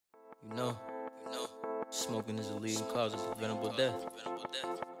You know, smoking is a leading cause of preventable death.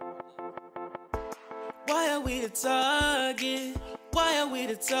 Why are we the target? Why are we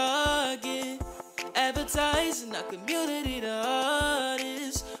the target? Advertising our community to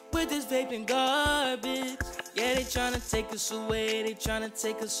artists with this vaping garbage. Yeah, they tryna take us away, they tryna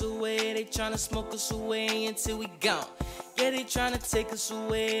take us away, they tryna smoke us away until we gone. Yeah, they tryna take us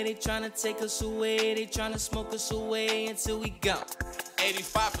away, they tryna take us away, they tryna smoke us away until we gone.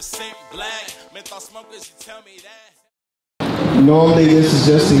 85% black, menthol smokers, you tell me that. Normally this is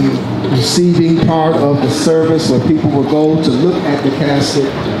just the receiving part of the service where people will go to look at the casket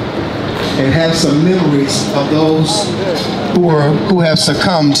and have some memories of those who have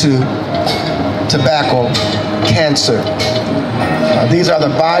succumbed to tobacco cancer. These are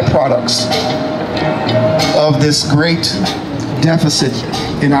the byproducts of this great deficit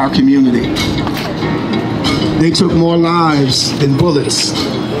in our community. They took more lives than bullets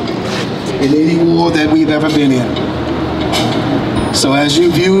in any war that we've ever been in. So as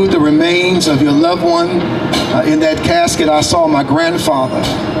you view the remains of your loved one in that casket, I saw my grandfather.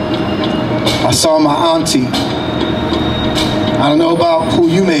 I saw my auntie. I don't know about who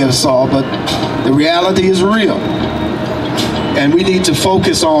you may have saw, but the reality is real. And we need to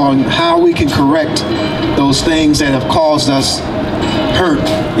focus on how we can correct those things that have caused us hurt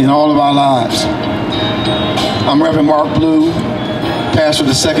in all of our lives. I'm Reverend Mark Blue, pastor of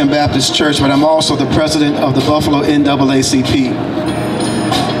the Second Baptist Church, but I'm also the president of the Buffalo NAACP.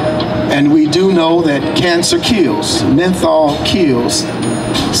 And we do know that cancer kills, menthol kills,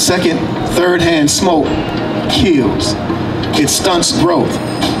 second, third-hand smoke kills. It stunts growth.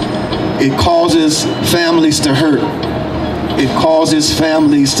 It causes families to hurt. It causes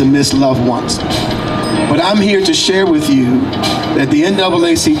families to miss loved ones. But I'm here to share with you that the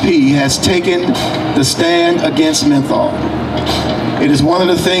NAACP has taken the stand against menthol. It is one of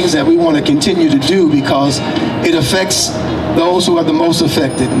the things that we want to continue to do because it affects those who are the most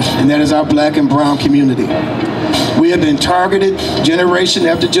affected, and that is our black and brown community. We have been targeted generation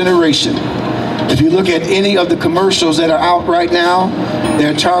after generation. If you look at any of the commercials that are out right now,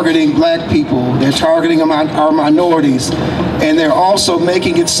 they're targeting black people, they're targeting our minorities, and they're also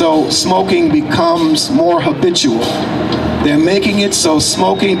making it so smoking becomes more habitual. They're making it so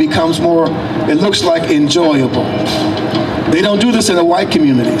smoking becomes more, it looks like, enjoyable. They don't do this in the white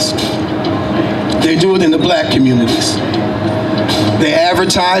communities. They do it in the black communities. They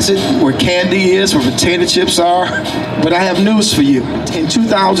advertise it where candy is, where potato chips are. But I have news for you. In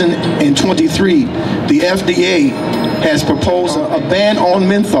 2023, the FDA has proposed a ban on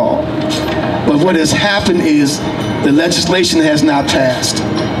menthol. But what has happened is the legislation has not passed.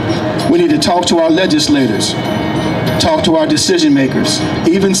 We need to talk to our legislators, talk to our decision makers.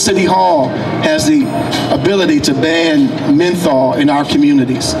 Even City Hall has the ability to ban menthol in our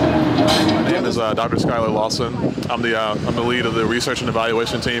communities. My name is Dr. Skylar Lawson. I'm the lead of the research and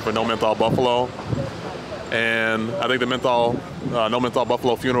evaluation team for No Menthol Buffalo. And I think the No Menthol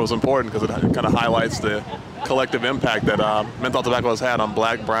Buffalo Funeral is important because it kind of highlights the collective impact that menthol tobacco has had on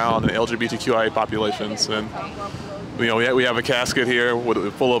black, brown, and LGBTQIA populations. And we have a casket here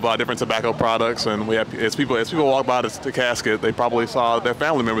full of different tobacco products, and we have as people walk by the casket, they probably saw their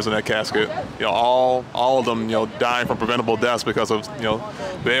family members in that casket. All of them dying from preventable deaths because of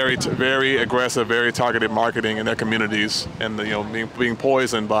very aggressive, very targeted marketing in their communities, and being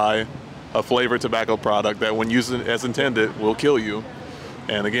poisoned by a flavored tobacco product that, when used as intended, will kill you.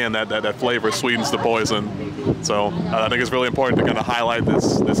 And again, that flavor sweetens the poison. So I think it's really important to kind of highlight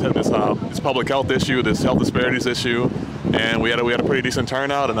this public health issue, this health disparities issue. And we had a pretty decent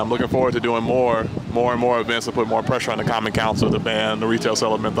turnout, and I'm looking forward to doing more and more events to put more pressure on the Common Council to ban the retail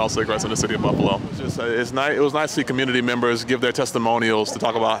sale of menthol cigarettes in the city of Buffalo. It was nice to see community members give their testimonials to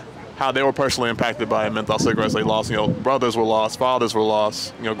talk about how they were personally impacted by menthol cigarettes. They lost, brothers were lost, fathers were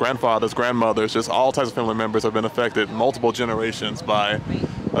lost, grandfathers, grandmothers, just all types of family members have been affected, multiple generations, by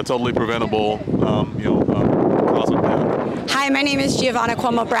a totally preventable, cause of death. Hi, my name is Giovanna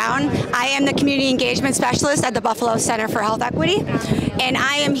Cuomo Brown. I am the Community Engagement Specialist at the Buffalo Center for Health Equity, and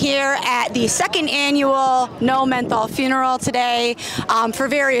I am here at the second annual No Menthol Funeral today for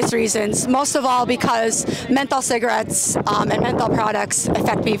various reasons. Most of all because menthol cigarettes and menthol products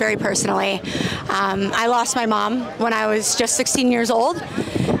affect me very personally. I lost my mom when I was just 16 years old,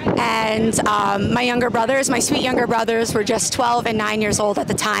 and my sweet younger brothers were just 12 and 9 years old at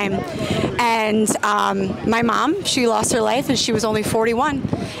the time. And my mom, she lost her life and she was only 41,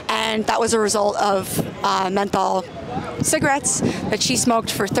 and that was a result of menthol cigarettes that she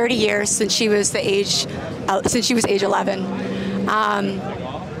smoked for 30 years since she was age 11.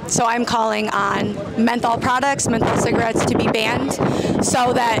 So I'm calling on menthol products, menthol cigarettes, to be banned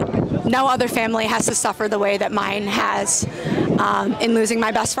so that no other family has to suffer the way that mine has in losing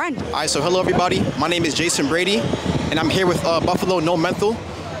my best friend. All right, so hello everybody. My name is Jason Brady, and I'm here with Buffalo No Menthol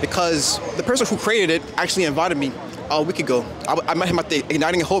because the person who created it actually invited me a week ago. I met him at the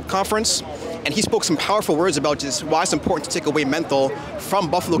Igniting Hope conference, and he spoke some powerful words about just why it's important to take away menthol from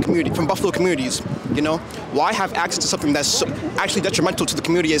Buffalo communities. You know, why have access to something that's actually detrimental to the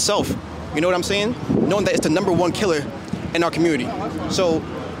community itself? You know what I'm saying? Knowing that it's the #1 killer in our community. So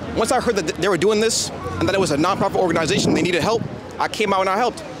once I heard that they were doing this and that it was a nonprofit organization, they needed help, I came out and I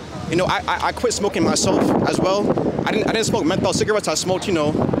helped. You know, I quit smoking myself as well. I didn't smoke menthol cigarettes. I smoked, you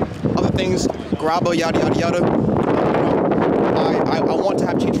know, other things, grabba, yada yada yada. I want to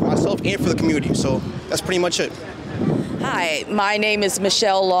have change for myself and for the community. So that's pretty much it. Hi, my name is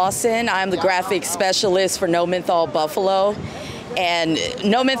Michelle Lawson. I'm the graphic specialist for No Menthol Buffalo. And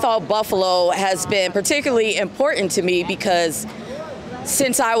No Menthol Buffalo has been particularly important to me because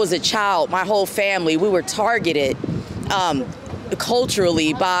since I was a child, my whole family, we were targeted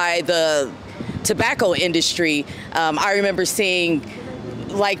culturally by the tobacco industry. I remember seeing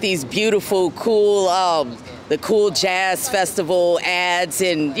like these beautiful, cool, the cool jazz festival ads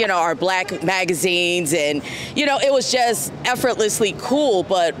in, you know, our black magazines, and, you know, it was just effortlessly cool.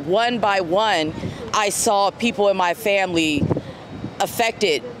 But one by one, I saw people in my family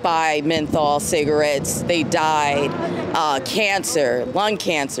affected by menthol cigarettes. They died, cancer, lung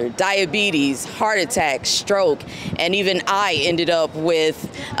cancer, diabetes, heart attack, stroke, and even I ended up with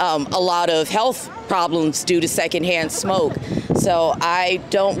a lot of health problems due to secondhand smoke. So I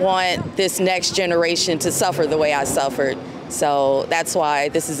don't want this next generation to suffer the way I suffered. So that's why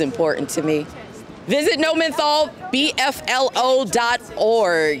this is important to me. Visit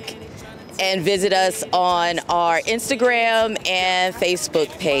nomentholbflo.org and visit us on our Instagram and Facebook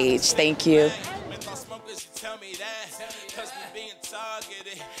page. Thank you. Menthol smokers, you tell me that, 'cause we being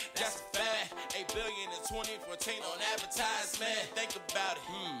targeted. That's a fact. $8 billion in 2014 on advertisement. Think about it.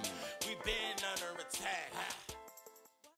 We been